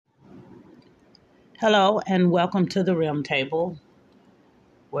Hello, and welcome to the Rim Table,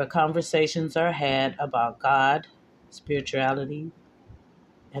 where conversations are had about God, spirituality,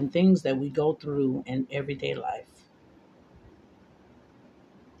 and things that we go through in everyday life.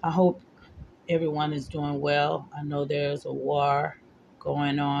 I hope everyone is doing well. I know there's a war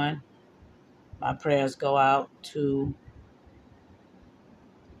going on. My prayers go out to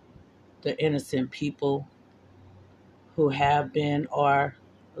the innocent people who have been or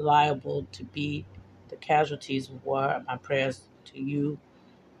liable to be the casualties of war. My prayers to you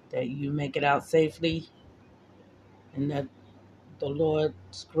that you make it out safely and that the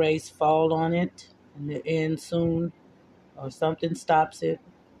Lord's grace fall on it and it ends soon, or something stops it,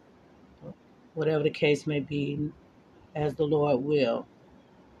 whatever the case may be, as the Lord will.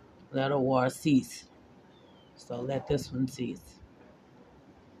 Let a war cease. So let this one cease.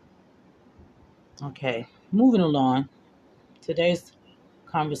 Okay, moving along. Today's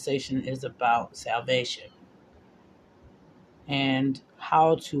conversation is about salvation and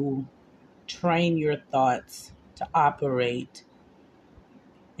how to train your thoughts to operate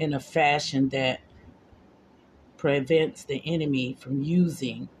in a fashion that prevents the enemy from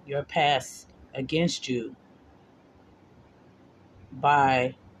using your past against you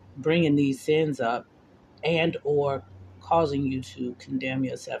by bringing these sins up and or causing you to condemn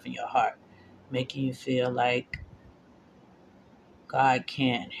yourself in your heart, making you feel like God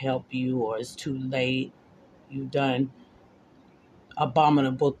can't help you or it's too late. You've done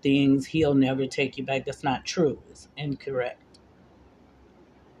abominable things. He'll never take you back. That's not true. It's incorrect.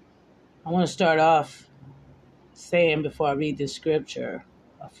 I want to start off saying before I read this scripture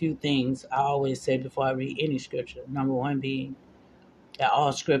a few things I always say before I read any scripture. Number one being that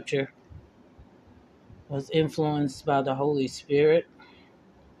all scripture was influenced by the Holy Spirit,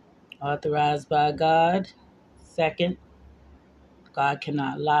 authorized by God. Second, God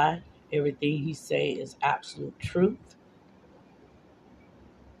cannot lie. Everything he say is absolute truth.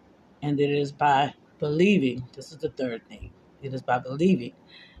 And it is by believing, this is the third thing, it is by believing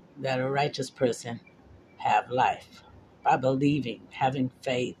that a righteous person have life. By believing, having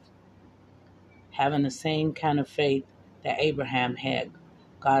faith, having the same kind of faith that Abraham had.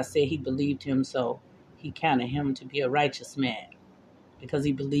 God said he believed him, so he counted him to be a righteous man because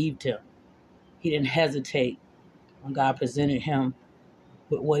he believed him. He didn't hesitate when God presented him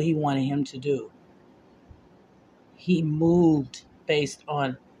with what he wanted him to do. He moved based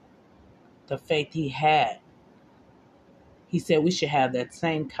on the faith he had. He said we should have that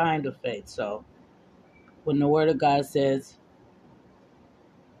same kind of faith. So when the word of God says,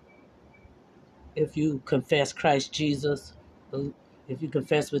 if you confess Christ Jesus, if you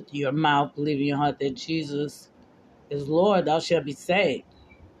confess with your mouth, believe in your heart that Jesus is Lord, thou shalt be saved.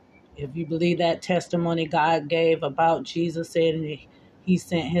 If you believe that testimony God gave about Jesus, saying he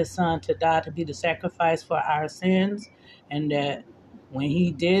sent his son to die to be the sacrifice for our sins, and that when he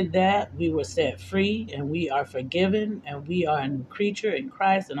did that, we were set free and we are forgiven and we are a new creature in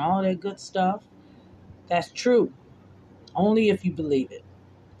Christ and all that good stuff, that's true. Only if you believe it.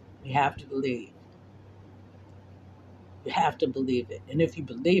 You have to believe. You have to believe it. And if you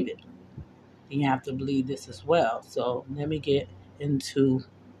believe it, then you have to believe this as well. So let me get into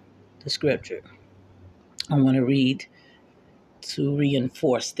the scripture. I want to read to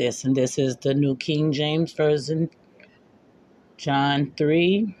reinforce this, and this is the New King James Version, John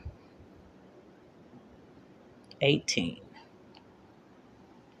 3:18.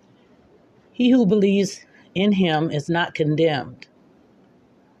 He who believes in him is not condemned,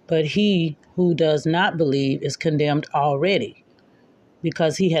 but he who does not believe is condemned already,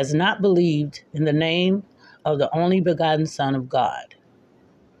 because he has not believed in the name of the only begotten Son of God.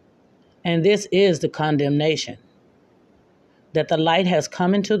 And this is the condemnation, that the light has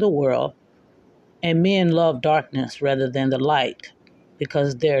come into the world, and men love darkness rather than the light,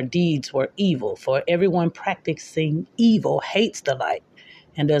 because their deeds were evil. For everyone practicing evil hates the light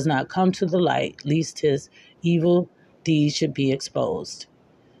and does not come to the light, lest his evil deeds should be exposed.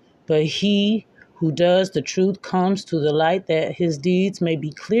 But he who does the truth comes to the light, that his deeds may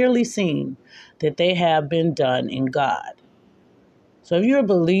be clearly seen, that they have been done in God. So if you're a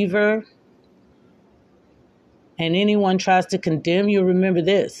believer and anyone tries to condemn you, remember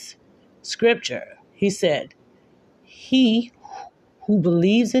this scripture. He said, he who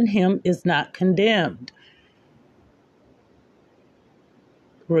believes in him is not condemned.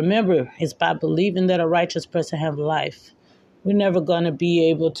 Remember, it's by believing that a righteous person have life. We're never going to be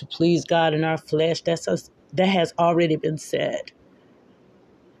able to please God in our flesh. That has already been said.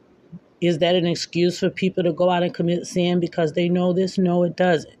 Is that an excuse for people to go out and commit sin because they know this? No, it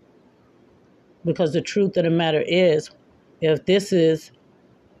doesn't. Because the truth of the matter is, if this is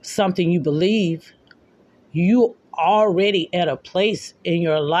something you believe, You already at a place in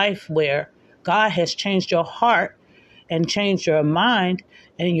your life where God has changed your heart and changed your mind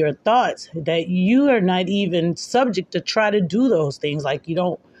and your thoughts, that you are not even subject to try to do those things. Like you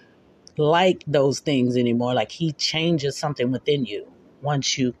don't like those things anymore. Like he changes something within you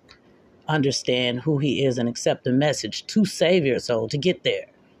once you understand who he is and accept the message to save your soul. To get there,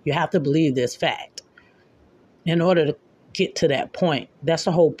 you have to believe this fact in order to get to that point. That's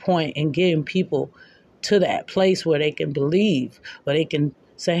the whole point in getting people to that place where they can believe, where they can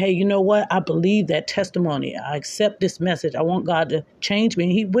say, hey, you know what? I believe that testimony. I accept this message. I want God to change me.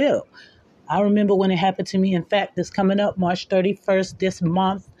 And he will. I remember when it happened to me. In fact, it's coming up March 31st this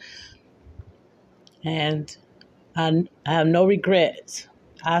month. And I have no regrets.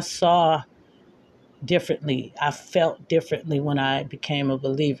 I saw differently. I felt differently when I became a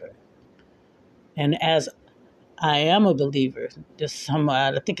believer. And as I am a believer,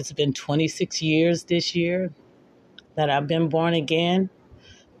 I think it's been 26 years this year that I've been born again.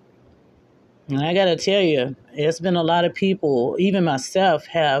 And I got to tell you, it's been a lot of people, even myself,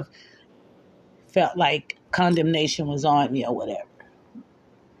 have felt like condemnation was on me or whatever.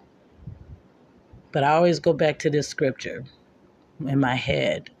 But I always go back to this scripture in my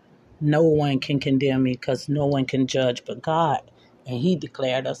head. No one can condemn me because no one can judge but God. And he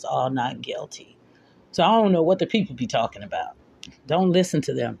declared us all not guilty. So I don't know what the people be talking about. Don't listen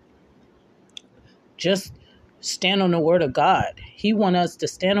to them. Just stand on the word of God. He wants us to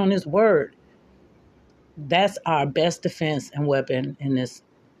stand on his word. That's our best defense and weapon in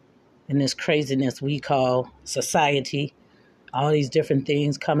this craziness we call society. All these different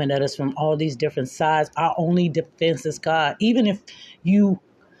things coming at us from all these different sides. Our only defense is God. Even if you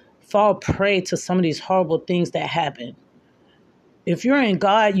fall prey to some of these horrible things that happen, if you're in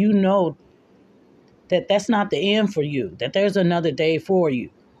God, you know that that's not the end for you, that there's another day for you,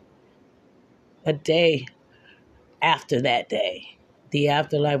 a day after that day, the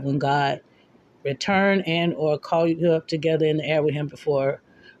afterlife, when God return and or call you up together in the air with him before.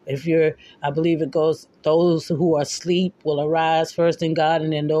 I believe it goes, those who are asleep will arise first in God,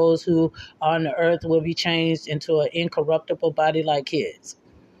 and then those who are on the earth will be changed into an incorruptible body like his.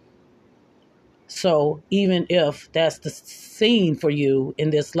 So even if that's the scene for you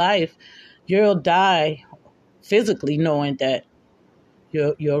in this life, you'll die physically knowing that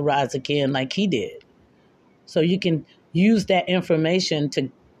you'll rise again like he did. So you can use that information to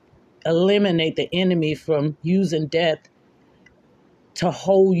eliminate the enemy from using death to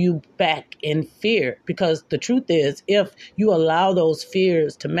hold you back in fear. Because the truth is, if you allow those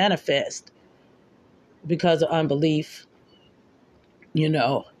fears to manifest because of unbelief,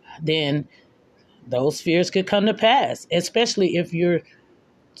 then those fears could come to pass, especially if you're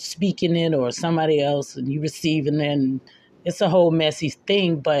speaking it or somebody else and you receiving it. And it's a whole messy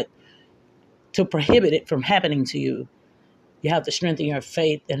thing, but to prohibit it from happening to you, you have to strengthen your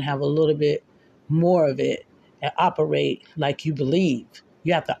faith and have a little bit more of it and operate like you believe.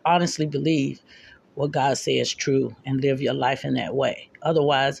 You have to honestly believe what God says is true and live your life in that way.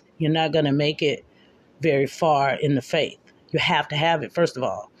 Otherwise, you're not going to make it very far in the faith. You have to have it, first of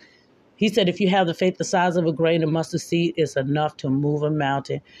all. He said, if you have the faith the size of a grain of mustard seed, it's enough to move a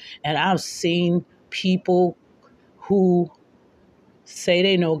mountain. And I've seen people who say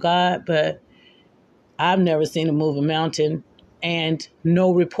they know God, but I've never seen them move a mountain, and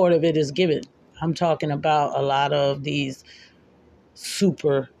no report of it is given. I'm talking about a lot of these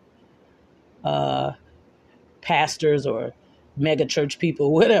super pastors or mega church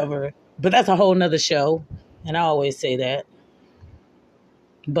people, whatever. But that's a whole nother show, and I always say that.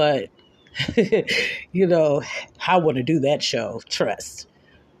 But, I want to do that show, trust.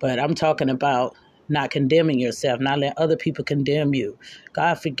 But I'm talking about not condemning yourself, not letting other people condemn you.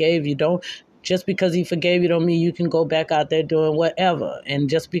 God forgave you. Just because he forgave you don't mean you can go back out there doing whatever. And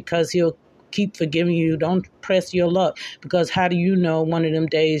just because he'll keep forgiving you, don't press your luck. Because how do you know one of them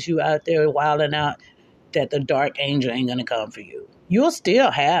days you out there wilding out that the dark angel ain't going to come for you? You'll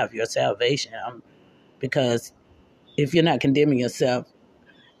still have your salvation, because if you're not condemning yourself,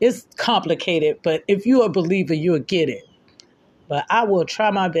 it's complicated, but if you're a believer, you'll get it. But I will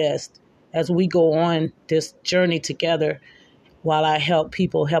try my best as we go on this journey together, while I help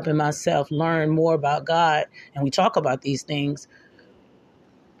people, helping myself learn more about God. And we talk about these things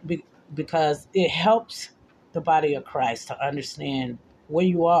because it helps the body of Christ to understand where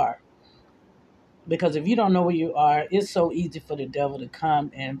you are. Because if you don't know where you are, it's so easy for the devil to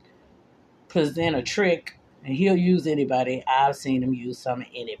come and present a trick, and he'll use anybody. I've seen him use some of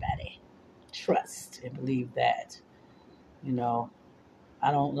anybody. Trust and believe that. I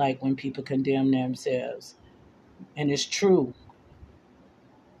don't like when people condemn themselves. And it's true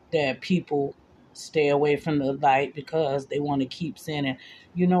that people stay away from the light because they want to keep sinning.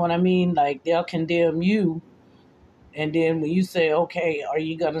 You know what I mean? Like, they'll condemn you, and then when you say, okay, are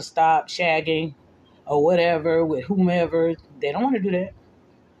you going to stop shagging or whatever with whomever, they don't want to do that.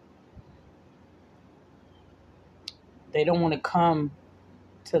 They don't want to come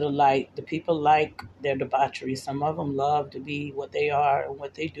to the light. The people like their debauchery. Some of them love to be what they are and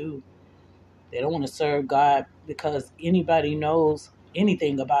what they do. They don't want to serve God because anybody knows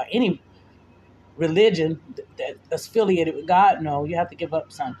anything about any religion that's affiliated with God. No, you have to give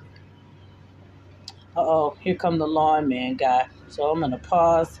up something. Uh-oh, here come the lawn man guy. So I'm going to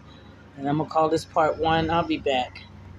pause and I'm going to call this part 1. I'll be back.